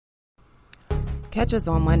Catch us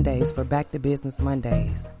on Mondays for Back to Business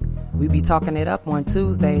Mondays. We be talking it up on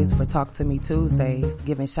Tuesdays for Talk to Me Tuesdays,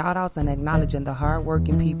 giving shout outs and acknowledging the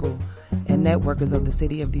hard-working people and networkers of the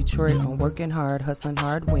city of Detroit on Working Hard, Hustling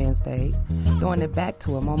Hard Wednesdays, throwing it back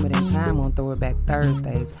to a moment in time on Throwback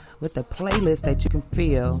Thursdays with a playlist that you can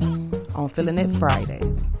feel on Feeling It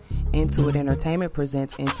Fridays. Intuit Entertainment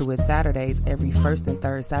presents Intuit Saturdays every first and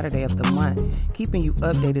third Saturday of the month, keeping you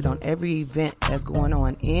updated on every event that's going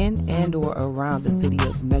on in and or around the city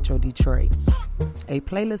of Metro Detroit. A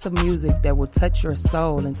playlist of music that will touch your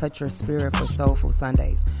soul and touch your spirit for Soulful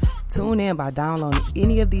Sundays. Tune in by downloading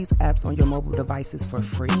any of these apps on your mobile devices for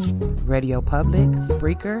free. Radio Public,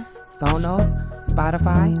 Spreaker, Sonos,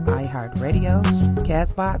 Spotify, iHeartRadio,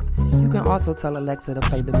 Castbox. You can also tell Alexa to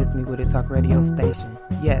play the Miss Me With It Talk radio station.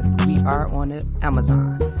 Yes, we are on the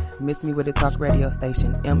Amazon. Miss Me With It Talk radio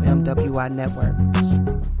station, MMWI Network.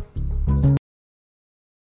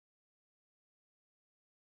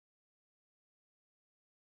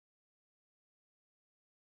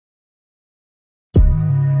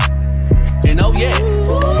 And oh yeah,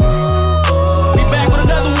 we back with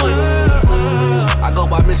another one. I go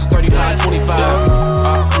by Mr.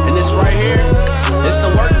 3525. And this right here, it's the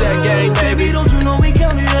work that game, baby. Baby, don't you know we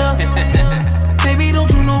count it up? Baby, don't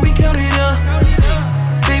you know we count it up?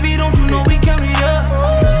 Baby, don't you know we count it up?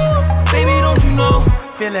 Baby, don't you know?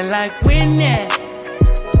 Feeling like winning.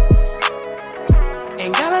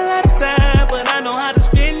 Ain't got a lot of time, but I know how to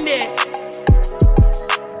spend it.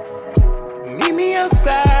 Meet me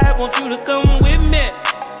outside, want you to come with me.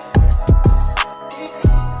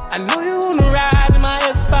 I know you wanna ride in my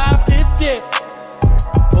S550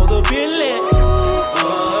 or the Bentley.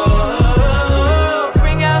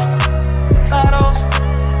 Bring out the bottles,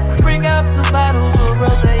 bring out the bottles of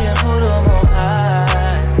rosé and put them on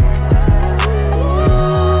high.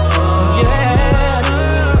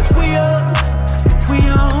 Yeah, 'cause we up, we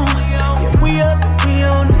on, yeah, we up, we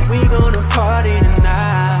on, we gonna party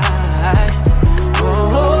tonight.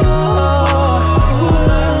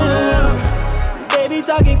 Baby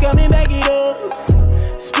talking, coming back it up.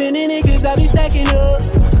 Spinning it cause I be stacking up.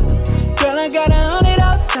 Girl, I got 100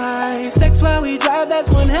 outside. Sex while we drive, that's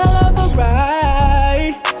one hell of a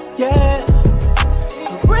ride. Yeah.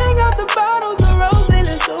 So bring out the bottles of rose and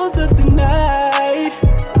let's toast up tonight.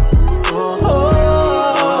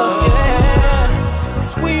 Yeah.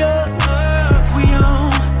 'Cause we up, we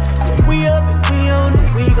on, we up, we on,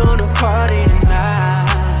 we gonna party tonight.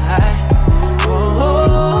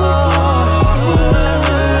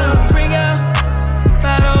 Bring out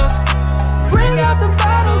bottles, bring out the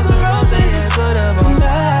bottles of rose and put them on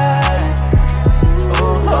night.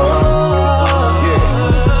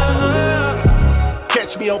 Yeah.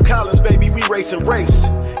 Catch me on Collins, baby, we racing race.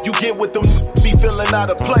 You get with them, be feeling out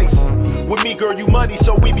of place. With me, girl, you money,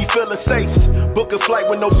 so we be feeling safe. Book a flight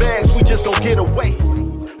with no bags, we just gon' get away.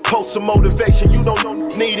 Post some motivation, you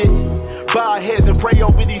don't need it. Bow our heads and pray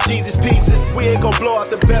over these Jesus pieces. We ain't gon' blow out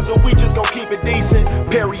the bezel, we just gon' keep it decent.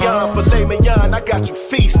 Perrion, filet mignon, I got you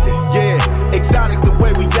feasting. Yeah, exotic the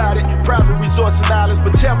way we got it. Private resorts and islands,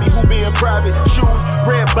 but tell me who being private. Shoes,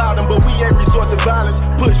 red bottom, but we ain't resort to violence.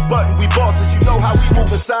 Push button, we bosses, you know how we move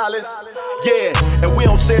in silence. Yeah, and we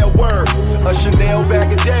don't say a word. A Chanel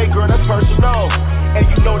bag a day, girl, that's personal. And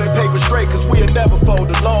you know that paper straight, cause we'll never fold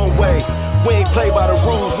a long way. We ain't play by the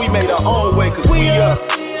rules, we made our own way, cause we up.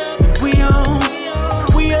 We on,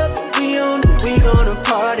 we up, we on, we gonna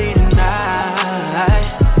party tonight.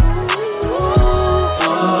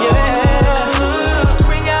 Yeah, let's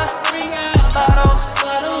bring out bottles,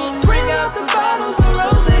 bring out the bottles of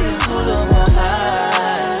rose and put them on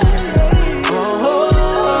high.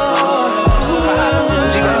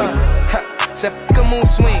 G-Baby, said f*** a mood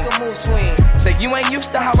swing. Say you ain't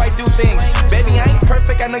used to how I do things. Baby, I ain't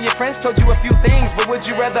perfect, I know your friends told you a few things. But would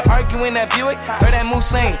you rather argue in that Buick or that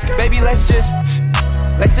Moussain? Baby, let's just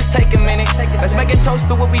take a minute. Let's make a toast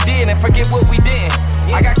to what we did and forget what we didn't.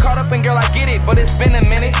 I got caught up in girl, I get it, but it's been a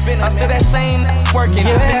minute. I'm still that same working,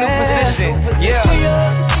 just a new position. Yeah.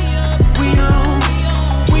 We on,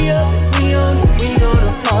 we up, we on, we gonna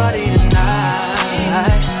party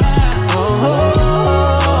tonight.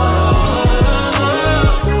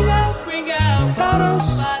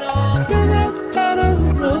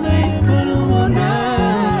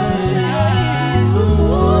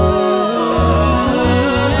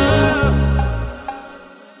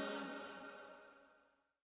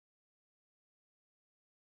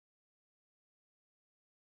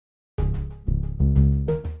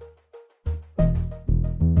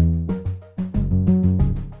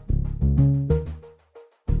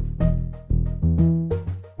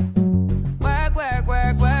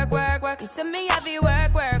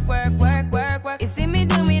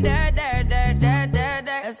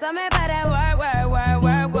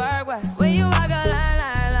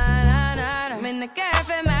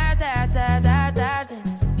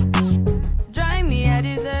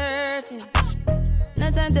 searching.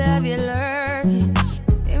 No time to have you lurking.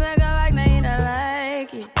 You make a like, now you don't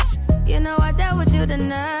like it. You know I dealt with you the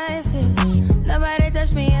nicest. Nobody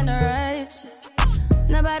touched me in the righteous.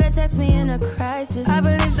 Nobody text me in a crisis. I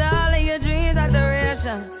believed all of your dreams are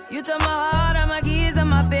duration. You took my heart, all my keys, and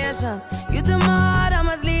my patience. You took my heart, I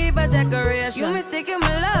must leave a decoration. You mistaken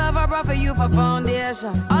my love, I brought for you for foundation.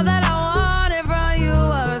 All that I wanted from you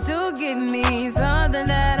was to give me something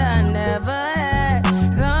that I never had,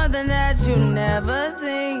 something that you never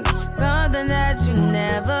seen, something that you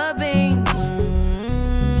never been.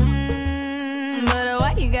 But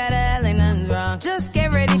why you gotta act like nothing's wrong? Just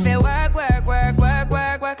get ready for work, work, work, work,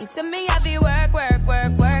 work, work. You see me, I be work, work,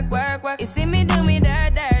 work, work, work, work. You see me do me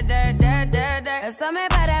dirt, dirt, dirt, dirt, dirt, dirt. That's all me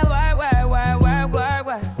about that work, work, work, work, work,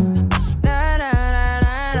 work. Na na na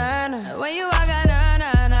na na na. When you walk out, na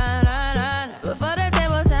na na na na. Before the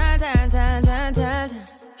table turn, turn, turn, turn, turn, turn.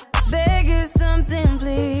 Beg you something,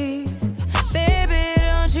 please. Baby,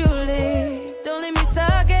 don't you leave. Don't leave me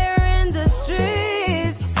stuck here in the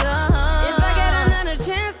streets. If I get another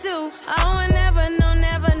chance to, I would never, no,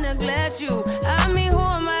 never neglect you. I mean, who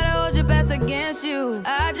am I to hold your best against you?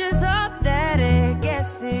 I just hope that it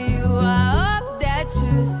gets to you. I hope that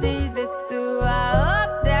you see this through. I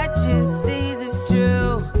hope that you see this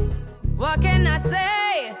true. What can I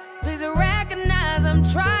say? Please recognize I'm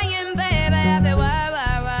trying, baby. I feel why.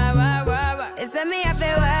 It's me, I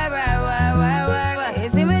feel why. You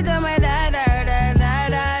see me do my da.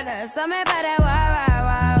 So me by that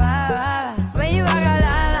why. When you walk out,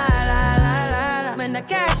 la. When the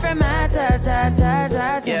cat from my ta.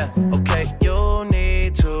 Yeah, okay. You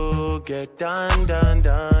need to get done.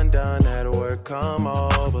 At work, come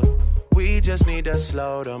over. We just need to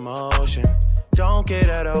slow the motion. Don't get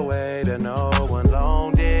out of the way to no one.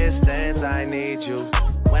 Long distance, I need you.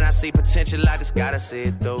 When I see potential, I just gotta see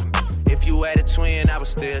it through. If you had a twin, I would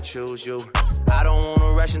still choose you. I don't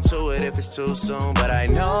wanna rush into it if it's too soon, but I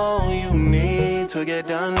know you need to get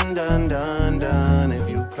done. If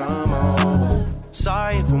you come over.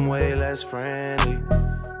 Sorry if I'm way less friendly.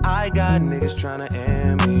 I got niggas tryna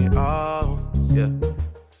end me. Oh, yeah.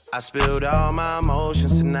 I spilled all my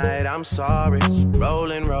emotions tonight, I'm sorry.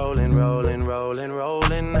 Rolling.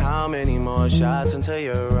 How many more shots until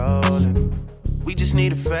you're rolling? We just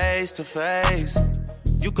need a face to face.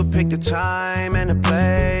 You could pick the time and the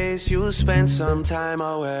place. You'll spend some time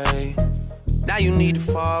away. Now you need to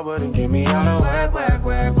forward and give me all the work.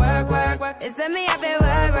 It's me, I feel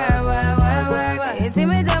work. You see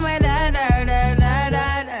me do my da.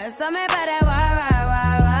 So me by that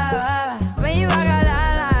why. When you walk out, la.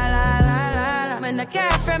 When the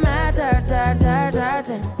cat from my ta.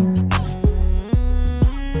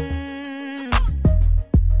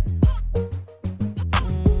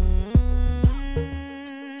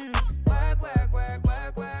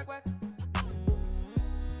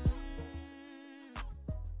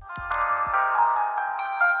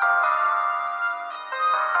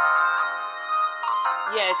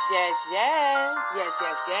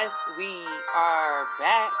 Yes. We are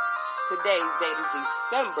back. Today's date is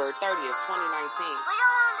December 30th, 2019.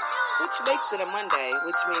 Which makes it a Monday,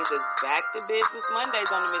 which means it's Back to Business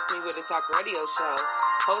Mondays on the Miss Me With It Talk radio show,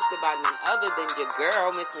 hosted by none other than your girl,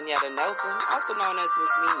 Miss Minyetta Nelson, also known as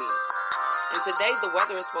Miss Mimi. And today the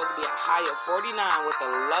weather is supposed to be a high of 49 with a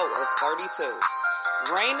low of 32.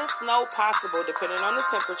 Rain and snow possible depending on the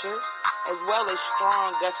temperature, as well as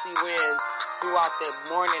strong gusty winds throughout the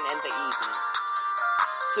morning and the evening.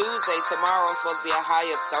 Tuesday, tomorrow is supposed to be a high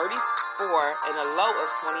of 34 and a low of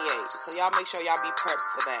 28. So y'all make sure y'all be prepped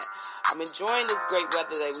for that. I'm enjoying this great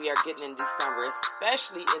weather that we are getting in December,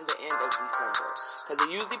 especially in the end of December. Because it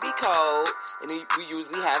usually be cold and we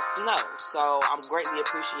usually have snow. So I'm greatly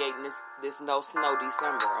appreciating this no snow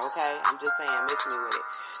December, okay? I'm just saying, miss me with it.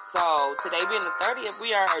 So today being the 30th,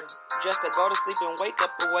 we are just to go to sleep and wake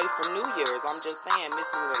up away from New Year's. I'm just saying, miss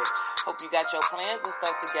me with it. Hope you got your plans and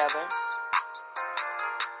stuff together.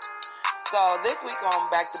 So this week on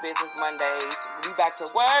Back to Business Mondays, we back to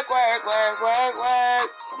work.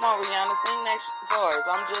 Come on, Rihanna, sing that for us.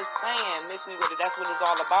 I'm just saying, miss me with it. That's what it's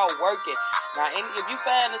all about, working. Now, if you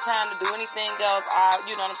find the time to do anything else, I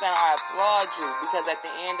applaud you, because at the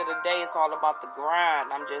end of the day, it's all about the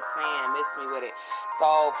grind. I'm just saying, miss me with it.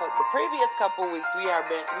 So for the previous couple weeks, we have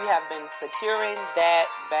been securing that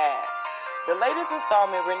bag. The latest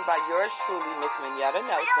installment written by yours truly, Miss Minyetta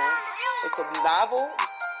Nelson. It's a novel.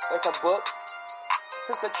 It's a book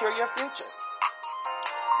to secure your future.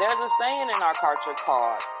 There's a saying in our culture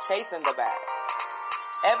called chasing the bag.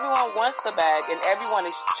 Everyone wants the bag and everyone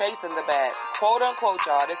is chasing the bag. Quote unquote,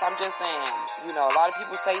 y'all. I'm just saying. A lot of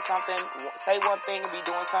people say one thing and be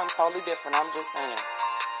doing something totally different. I'm just saying.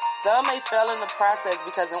 Some may fail in the process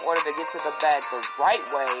because in order to get to the bag the right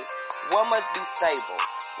way, one must be stable.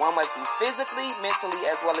 One must be physically, mentally,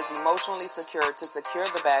 as well as emotionally secure to secure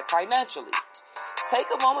the bag financially. Take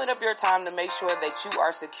a moment of your time to make sure that you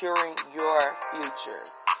are securing your future.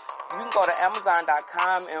 You can go to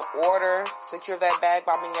Amazon.com and order Secure That Bag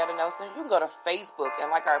by Minyetta Nelson. You can go to Facebook and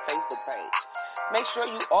like our Facebook page. Make sure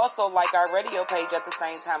you also like our radio page at the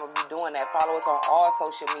same time of you doing that. Follow us on all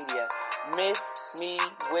social media. Miss Me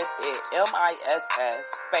With It. MISS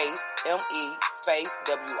space ME space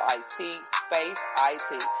WIT space IT.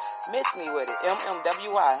 Miss Me With It.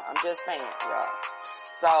 MMWI. I'm just saying, y'all.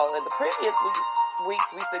 So in the previous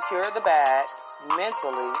weeks, we secured the bag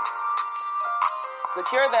mentally.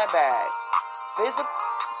 Secure that bag.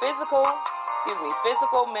 Physical,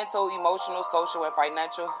 mental, emotional, social, and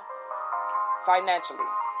financially.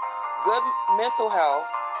 Good mental health,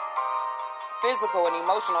 physical, and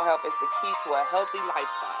emotional health is the key to a healthy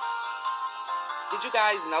lifestyle. Did you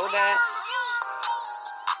guys know that?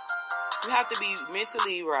 You have to be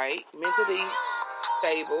mentally right, mentally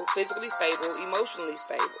stable, physically stable, emotionally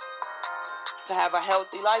stable to have a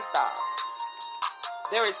healthy lifestyle.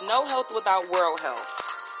 There is no health without World Health,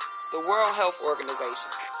 the World Health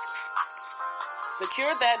Organization.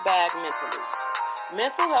 Secure that bag mentally.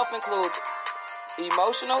 Mental health includes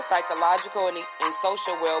emotional, psychological, and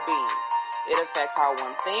social well-being. It affects how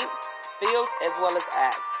one thinks, feels, as well as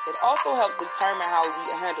acts. It also helps determine how we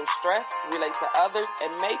handle stress, relate to others,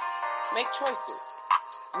 and make choices.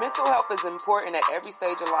 Mental health is important at every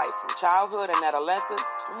stage of life, from childhood and adolescence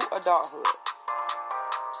through adulthood.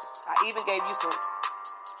 I even gave you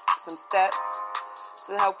some steps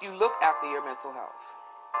to help you look after your mental health.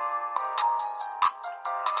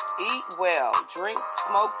 Eat well, drink,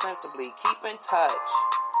 smoke sensibly, keep in touch,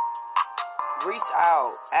 reach out,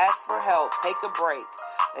 ask for help, take a break,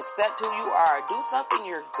 accept who you are, do something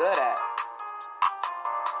you're good at.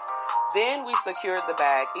 Then we secured the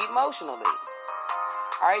bag emotionally.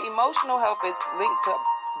 Our emotional health is linked to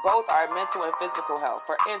both our mental and physical health.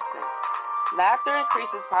 For instance, laughter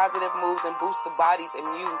increases positive moods and boosts the body's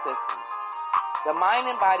immune system. The mind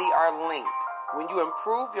and body are linked. When you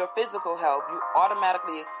improve your physical health, you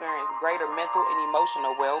automatically experience greater mental and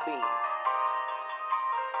emotional well-being.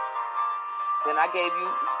 Then I gave you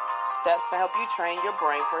steps to help you train your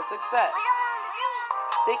brain for success.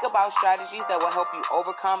 Think about strategies that will help you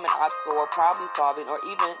overcome an obstacle or problem solving or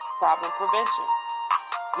even problem prevention.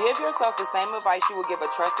 Give yourself the same advice you would give a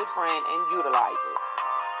trusted friend and utilize it.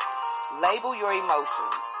 Label your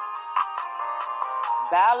emotions.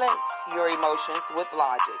 Balance your emotions with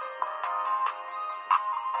logic.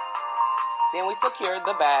 Then we secured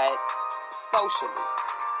the bag socially.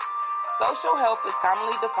 Social health is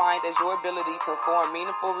commonly defined as your ability to form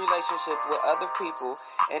meaningful relationships with other people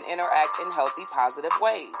and interact in healthy, positive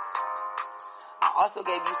ways. I also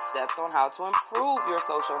gave you steps on how to improve your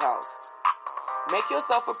social health. Make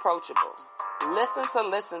yourself approachable. Listen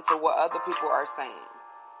to what other people are saying.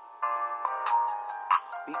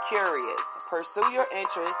 Be curious. Pursue your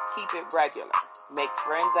interests. Keep it regular. Make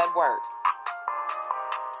friends at work.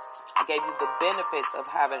 I gave you the benefits of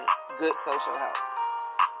having good social health.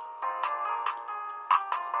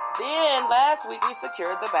 Then last week we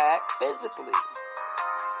secured the bag physically.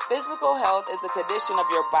 Physical health is a condition of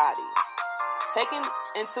your body. Taking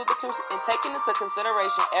into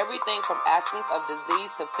consideration everything from absence of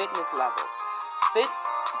disease to fitness level.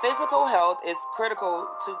 Physical health is critical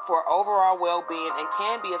for overall well-being and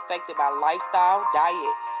can be affected by lifestyle,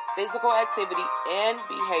 diet, physical activity, and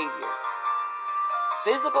behavior.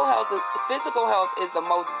 Physical health is the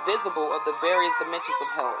most visible of the various dimensions of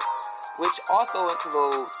health, which also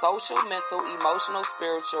include social, mental, emotional,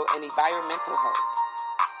 spiritual, and environmental health.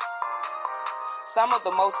 Some of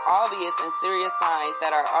the most obvious and serious signs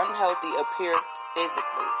that are unhealthy appear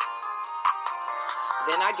physically.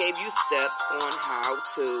 Then I gave you steps on how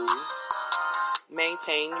to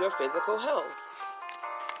maintain your physical health.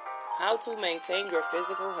 How to maintain your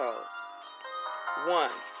physical health. 1.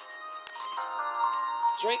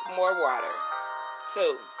 Drink more water.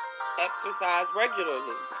 2. Exercise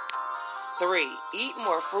regularly. 3. Eat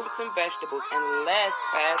more fruits and vegetables and less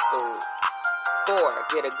fast food. 4.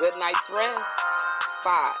 Get a good night's rest.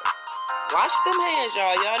 5. Wash them hands,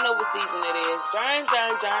 y'all. Y'all know what season it is. Germs.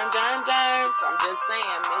 So I'm just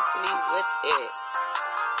saying, miss me with it.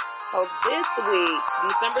 So this week,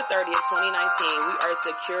 December 30th, 2019, we are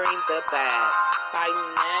securing the bag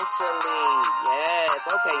financially. Yes.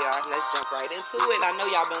 Okay, y'all. Let's jump right into it. I know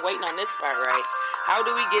y'all been waiting on this part, right? How do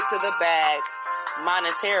we get to the bag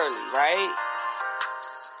monetarily, right?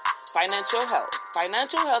 Financial health.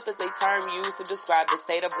 Financial health is a term used to describe the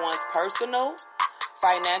state of one's personal,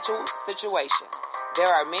 Financial situation. There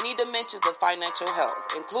are many dimensions of financial health,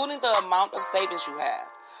 including the amount of savings you have,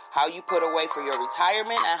 how you put away for your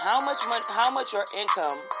retirement, and how much your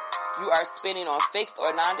income you are spending on fixed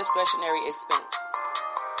or non-discretionary expenses.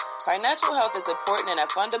 Financial health is important and a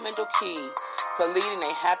fundamental key to leading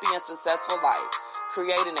a happy and successful life.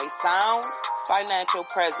 Creating a sound financial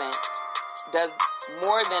present does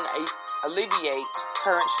more than alleviate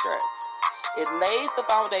current stress. It lays the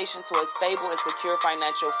foundation to a stable and secure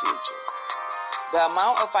financial future. The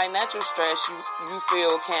amount of financial stress you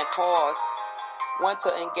feel can cause one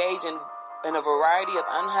to engage in a variety of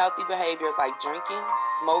unhealthy behaviors like drinking,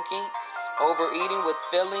 smoking, overeating with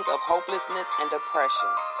feelings of hopelessness and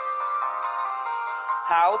depression.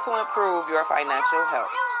 How to improve your financial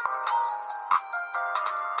health.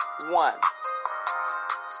 1.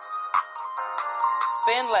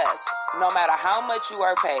 Spend less, no matter how much you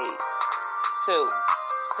are paid. 2.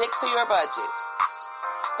 Stick to your budget.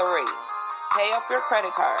 3. Pay off your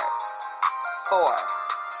credit cards. 4.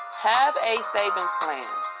 Have a savings plan.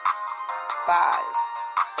 5.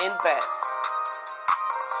 Invest.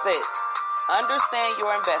 6. Understand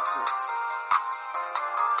your investments.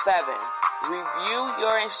 7. Review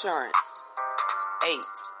your insurance. 8.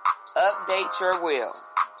 Update your will.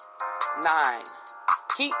 9.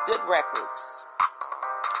 Keep good records.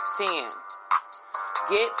 10.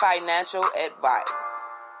 Get financial advice.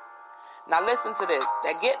 Now listen to this.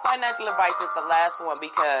 That get financial advice is the last one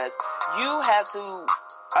because you have to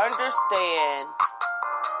understand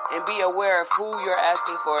and be aware of who you're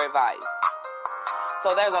asking for advice.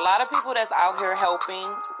 So there's a lot of people that's out here helping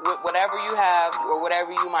with whatever you have or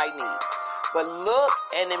whatever you might need. But look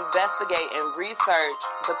and investigate and research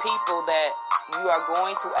the people that you are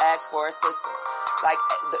going to ask for assistance. Like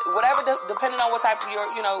whatever, depending on what type of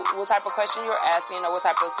what type of question you're asking or what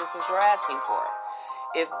type of assistance you're asking for.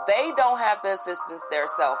 If they don't have the assistance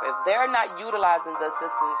themselves, if they're not utilizing the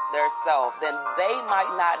assistance themselves, then they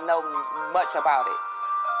might not know much about it.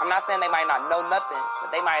 I'm not saying they might not know nothing,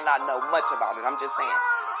 but they might not know much about it. I'm just saying.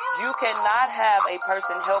 You cannot have a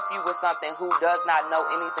person help you with something who does not know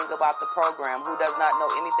anything about the program, who does not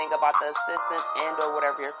know anything about the assistance and or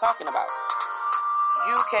whatever you're talking about.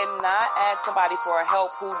 You cannot ask somebody for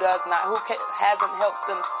help who hasn't helped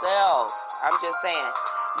themselves. I'm just saying.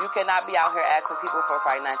 You cannot be out here asking people for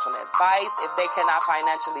financial advice if they cannot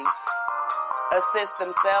financially assist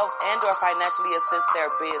themselves and or financially assist their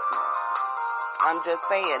business. I'm just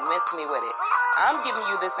saying, miss me with it. I'm giving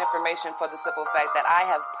you this information for the simple fact that I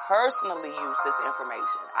have personally used this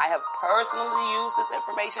information. I have personally used this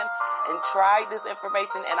information and tried this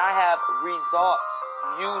information, and I have results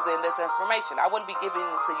using this information. I wouldn't be giving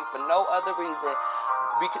it to you for no other reason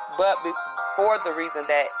but for the reason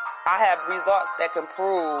that I have results that can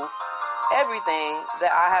prove everything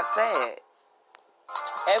that I have said,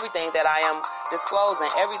 everything that I am disclosing,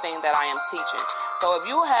 everything that I am teaching. So if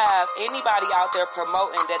you have anybody out there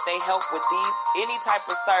promoting that they help with any type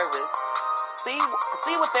of service, see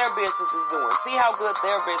what their business is doing. See how good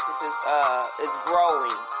their business is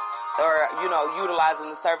growing, or utilizing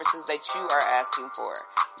the services that you are asking for.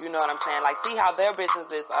 You know what I'm saying? Like, see how their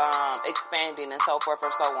business is expanding and so forth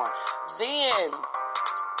and so on. Then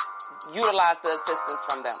utilize the assistance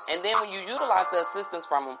from them. And then when you utilize the assistance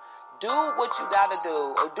from them, do what you gotta do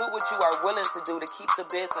or do what you are willing to do to keep the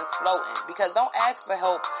business floating. Because don't ask for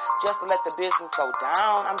help just to let the business go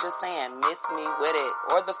down. I'm just saying, miss me with it.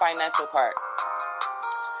 Or the financial part.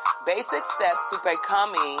 Basic steps to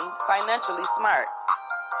becoming financially smart.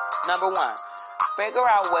 Number 1, figure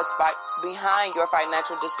out what's behind your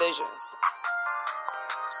financial decisions.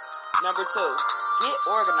 Number 2, get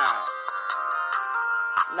organized.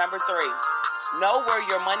 Number 3, know where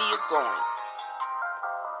your money is going.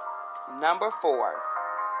 Number 4,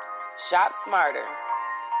 shop smarter.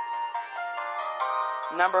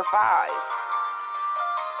 Number 5,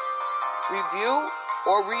 review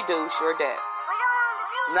or reduce your debt.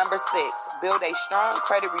 Number 6, build a strong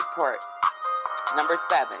credit report. Number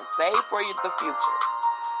 7, save for the future.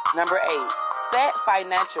 Number 8, set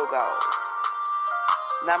financial goals.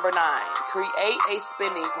 Number 9, create a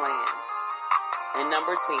spending plan. And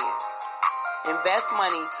number 10, invest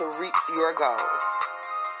money to reach your goals.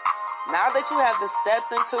 Now that you have the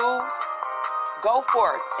steps and tools, go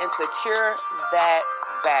forth and secure that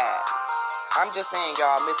bag. I'm just saying,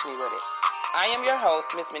 y'all, miss me with it. I am your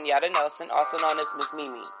host, Miss Minyetta Nelson, also known as Miss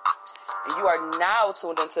Mimi. And you are now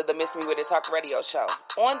tuned into the Miss Me With It Talk Radio Show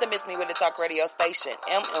on the Miss Me With It Talk Radio station,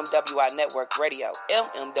 MMWI Network Radio,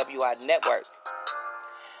 MMWI Network.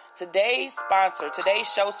 Today's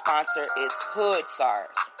show sponsor is Hood SARS.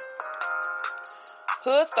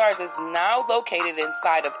 Hood Stars is now located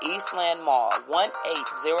inside of Eastland Mall,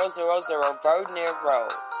 18000 Verdnier Road,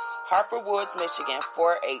 Harper Woods, Michigan,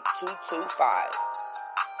 48225.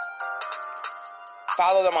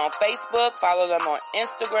 Follow them on Facebook, follow them on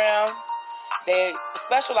Instagram. They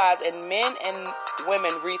specialize in men and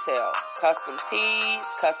women retail, custom tees,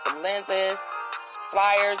 custom lenses,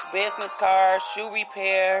 flyers, business cards, shoe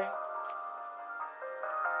repair.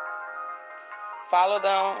 Follow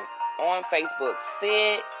them on Facebook.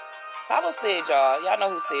 Sid. Follow Sid, y'all. Y'all know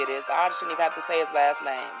who Sid is. I shouldn't even have to say his last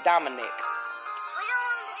name. Dominic.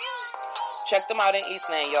 Check them out in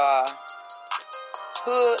Eastland, y'all.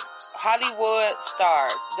 Hollywood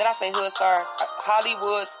Stars. Did I say Hood Stars?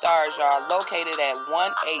 Hollywood Stars, y'all. Located at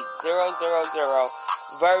 18000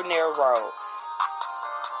 Verdnier Road.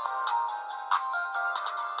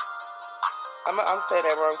 I'm saying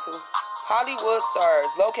that wrong too. Hollywood Stars,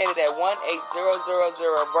 located at 18000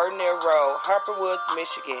 Verdnier Road, Harper Woods,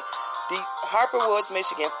 Michigan. Harper Woods,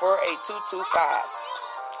 Michigan, 48225.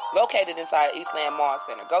 Located inside Eastland Mall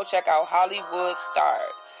Center. Go check out Hollywood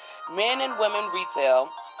Stars. Men and women retail,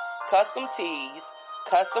 custom tees,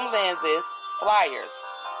 custom lenses, flyers,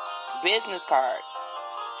 business cards,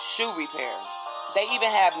 shoe repair. They even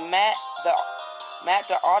have Matt the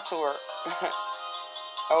Auteur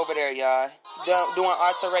over there, y'all, doing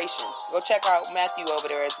alterations. Go check out Matthew over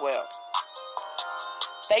there as well.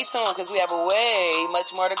 Stay tuned because we have way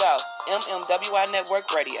much more to go. MMWI Network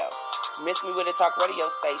Radio. Miss Me With It Talk radio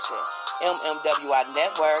station. MMWI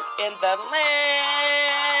Network in the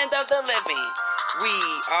land of the living.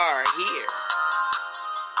 We are here.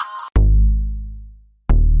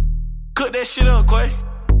 Cook that shit up, Quay.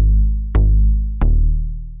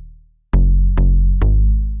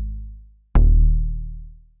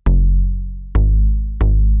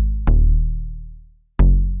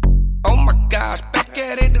 Oh my gosh, back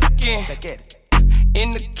at it again. Back at it.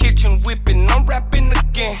 In the kitchen whipping, I'm rapping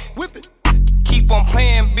again. Whip it. Keep on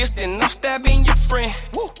playing, bitch, then I'm stabbing your friend.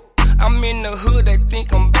 Woo. I'm in the hood, they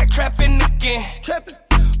think I'm back trapping again. Trapping.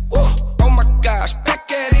 Woo. Oh my gosh, back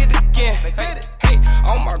at it again. Back at it. Hey,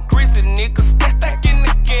 on my grizzly niggas, stacking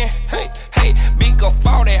again. Hey, big up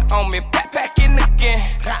all that on me, backpacking again.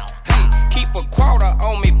 Hey, keep a quarter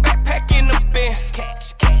on me, backpacking the Benz.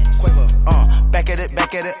 Cash. Quiver, back at it,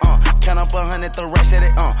 count up 100, throw racks at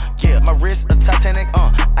it, yeah, my wrist a Titanic,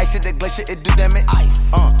 ice at the glacier, it do damage,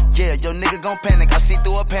 ice, yeah, your nigga gon' panic, I see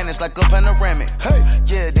through a panic like a panoramic, hey,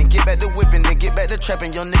 yeah, then get back to whipping, then get back to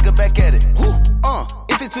trapping, your nigga back at it, woo,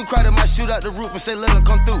 if it's too crowded, might shoot out the roof and say let him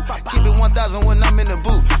come through, keep it 1,000 when I'm in the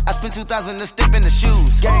booth, I spend 2,000 to step in the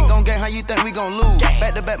shoes, gang gon' gang, how you think we gon' lose,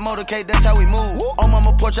 back to back motorcade, that's how we move, on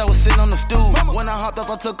mama porch, I was sitting on the stool, when I hopped up,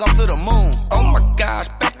 I took off to the moon, oh my gosh,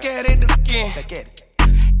 back at it again. back at it.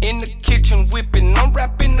 In the kitchen whipping, I'm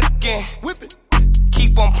rapping again. Whip it.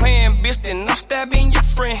 Keep on playing, bitch, then I'm stabbing your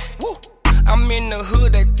friend. Woo. I'm in the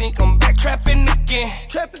hood, they think I'm back trapping again.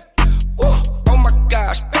 Trapping. Woo. Oh my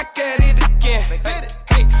gosh, back at it again. Back at it.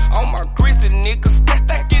 Hey, on my grizzly niggas,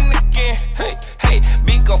 stacking again. Hey,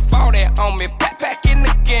 big up all that on me,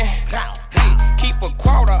 backpacking again. Hey, keep a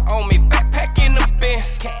quarter on me, backpacking the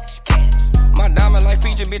Benz. Cash. My diamond like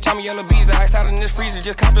feature, bitch, I'm a yellow bees. Ice out in this freezer,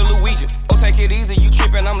 just cop the Luigi. Oh, take it easy, you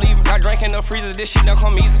trippin', I'm leaving. Got drink in the freezer, this shit don't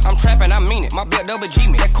come easy. I'm trappin', I mean it. My belt double G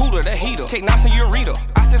me. That cooler, that heater. Take knots in ureta.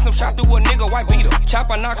 I sent some shot through a nigga, white beater.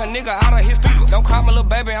 Chopper knock a nigga out of his feet. Don't call me little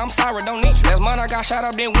baby, I'm sorry, don't need you. Last month I got shot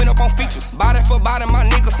up, then went up on features. Body for body, my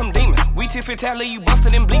nigga some demon. We tippy tally, you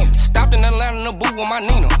busted and bleeding. Stopped in Atlanta in the booth with my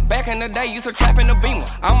Nina. Back in the day, used to trap in the Beamer.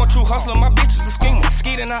 I'm a true hustler, my bitch is a schemer.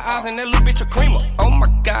 Skeet in her eyes and that little bitch a creamer. Oh my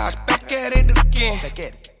gosh, back at it again. Back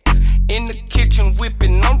at it. In the kitchen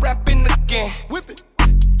whipping, I'm rapping again. Whip it.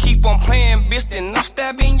 Keep on playing, bitch, then I'm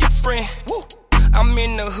stabbing your friend. Woo. I'm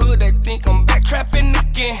in the hood, they think I'm back trapping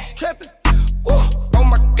again. Trapping. Woo. Oh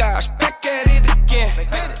my gosh, back at it again.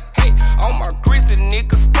 Back at it. Hey, on my grizzly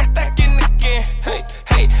niggas, stacking again. Hey,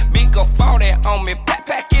 big up all that on me,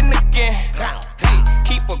 backpacking again. Hey,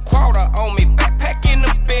 keep a quarter on me, backpacking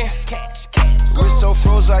the Benz. Wrist so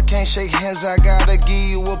froze, I can't shake hands, I gotta give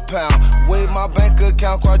you a pound. Weigh my bank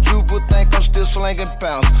account, quadruple, think I'm still slanging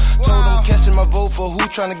pounds. Told them catching my vote for who,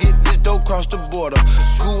 tryna get this dope cross the border.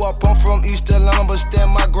 Grew up, I'm from East Atlanta, but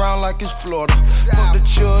stand my ground like it's Florida. Fuck the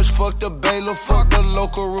judge, fuck the bailiff, fuck the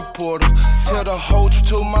local reporter. Tell the whole truth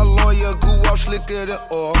to my lawyer, grew up slicker than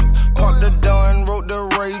oil. Parked the door and wrote the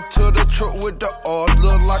raid to the truck with the odds.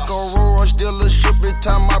 Look like a Rolls dealership every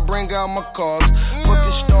time I bring out my cars.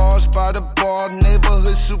 Fucking stars by the bar,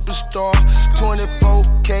 neighborhood superstar.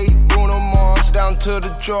 24K, Bruno Mars, down to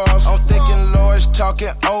the drawers. I'm thinking large,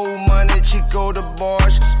 talking old money, Chico the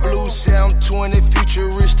bars. Blue Sam 20,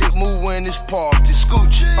 futuristic, move when it's parked. The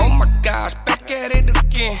scooch. Oh my gosh, back at it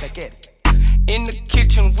again. In the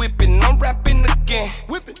kitchen whipping, I'm rapping again.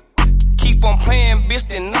 Keep on playing, bitch,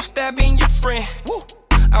 then I'm stabbing your friend.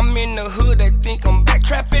 I'm in the hood, they think I'm back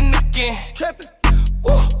trapping again.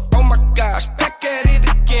 Oh my gosh, back at it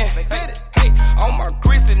again. Hey, all my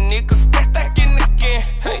grizzly niggas stacking again.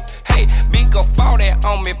 Hey, big up all that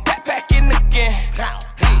on me, backpacking again.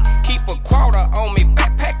 Hey, keep a quarter on me,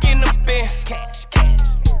 backpacking the Benz.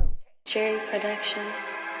 Cherry Production.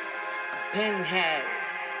 Pinhead.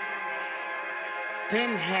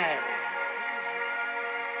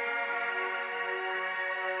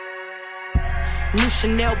 New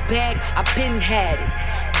Chanel bag, I been had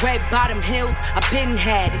it. Red bottom heels, I been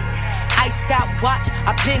had it. Iced out watch,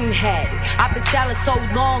 I been had it. I been styling so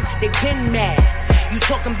long, they been mad. You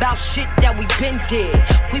talking about shit that we been did.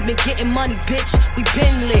 We been getting money, bitch, we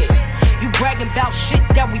been lit. You bragging about shit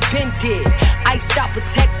that we been did. Iced out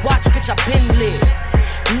Protect watch, bitch, I been lit.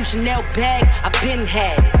 New Chanel bag, I been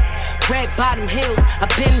had it. Red bottom heels, I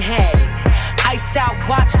been had it. Iced out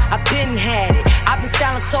watch, I been had it. I been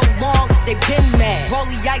styling so long, they been mad.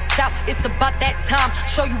 Rollie iced out, it's about that time.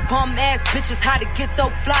 Show you bum ass bitches how to get so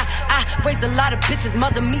fly. I raised a lot of bitches,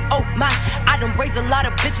 mother me, oh my. I done raised a lot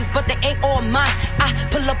of bitches, but they ain't all mine. I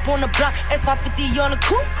pull up on the block, S550 on the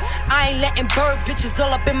coupe. I ain't letting bird bitches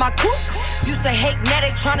all up in my coupe. Used to hate, now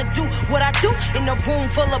they tryna do what I do. In a room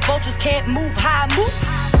full of vultures, can't move how I move.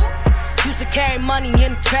 Used to carry money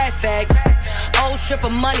in a trash bag. Old strip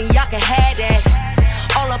of money, y'all can have that.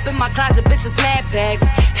 All up in my closet, bitches mad bags.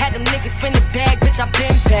 Had them niggas spin the bag, bitch, I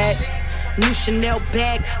been bad. New Chanel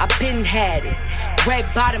bag, I been had it.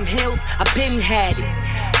 Red bottom heels, I been had it.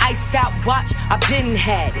 Iced out watch, I been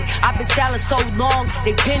had it. I been styling so long,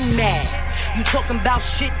 they been mad. You talking about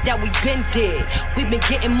shit that we been did. We been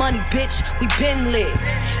getting money, bitch, we been lit.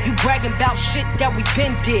 You bragging about shit that we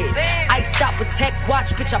been did. Iced out Protect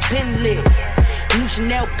watch, bitch, I been lit. New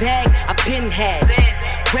Chanel bag, I been had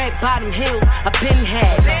it. Red bottom heels, I been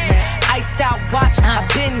had it. Iced out watch, I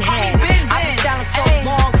been had it. I been styling so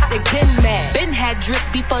long, they been mad. Been had drip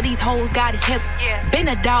before these hoes got hip. Been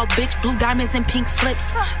a dog, bitch, blue diamonds and pink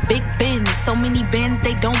slips. Big Benz, so many Benz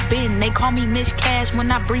they don't bend. They call me Miss Cash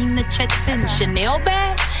when I bring the checks in. Chanel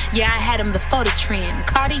bag? Yeah, I had them before the trend.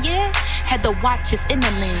 Cartier had the watches in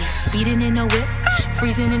the lens. Speeding in the whip,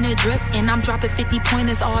 freezing in the drip. And I'm dropping 50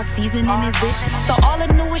 pointers all season in this bitch. So all the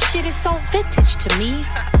newest shit is so vintage to me.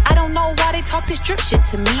 I don't know why they talk this drip shit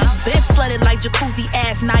to me. Been flooded like jacuzzi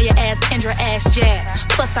ass, Naya ass, Kendra ass, jazz.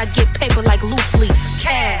 Plus I get paper like loose leaf,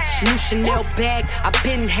 cash. New Chanel bag, I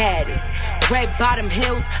been had it. Red bottom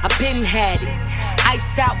heels, I been had it.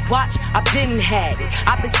 Iced out watch, I been had it.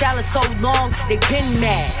 I been styling so long, they been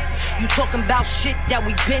mad. You talking about shit that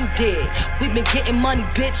we been did. We been getting money,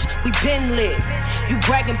 bitch, we been lit. You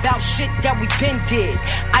bragging about shit that we been did.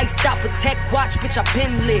 Iced out Protect watch, bitch, I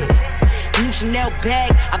been lit. New Chanel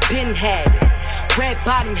bag, I been had it. Red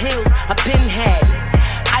bottom heels, I been had it.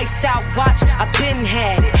 Iced out watch, I been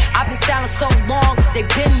had it. I been styling so long, they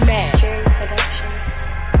been mad. Cherry Production.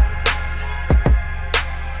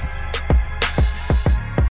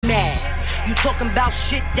 You talking about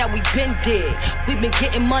shit that we been did. We been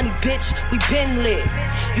getting money, bitch, we been lit.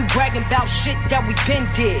 You bragging about shit that we been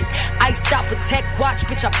did. Iced out Protect watch,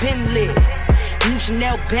 bitch, I been lit. New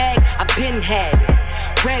Chanel bag, I been had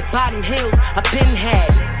it. Red bottom heels, I been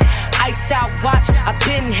had it. Iced out watch, I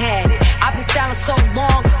been had it. I been styling so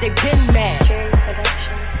long, they been mad. Cherry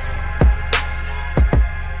Production.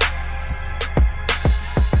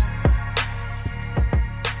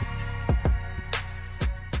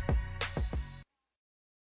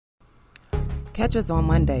 Catch us on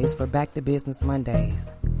Mondays for Back to Business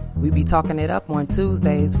Mondays. We be talking it up on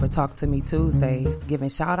Tuesdays for Talk to Me Tuesdays, giving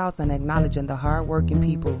shout outs and acknowledging the hard-working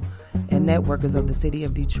people and networkers of the city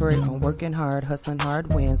of Detroit on Working Hard, Hustling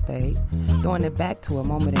Hard Wednesdays, throwing it back to a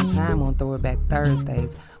moment in time on Throwback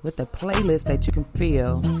Thursdays with a playlist that you can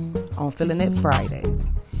feel on Feeling It Fridays.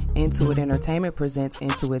 Into It Entertainment presents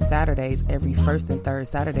Into It Saturdays every first and third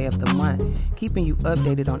Saturday of the month, keeping you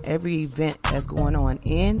updated on every event that's going on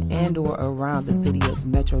in and or around the city of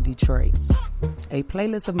Metro Detroit. A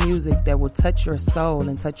playlist of music that will touch your soul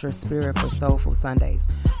and touch your spirit for Soulful Sundays.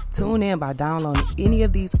 Tune in by downloading any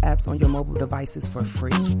of these apps on your mobile devices for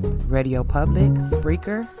free. Radio Public,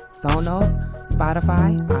 Spreaker, Sonos,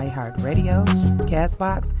 Spotify, iHeartRadio,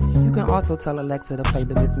 Castbox. You can also tell Alexa to play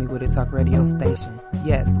the Miss Me With It Talk radio station.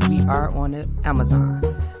 Yes, we are on Amazon.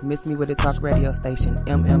 Miss Me With It Talk radio station,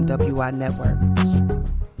 MMWI Network.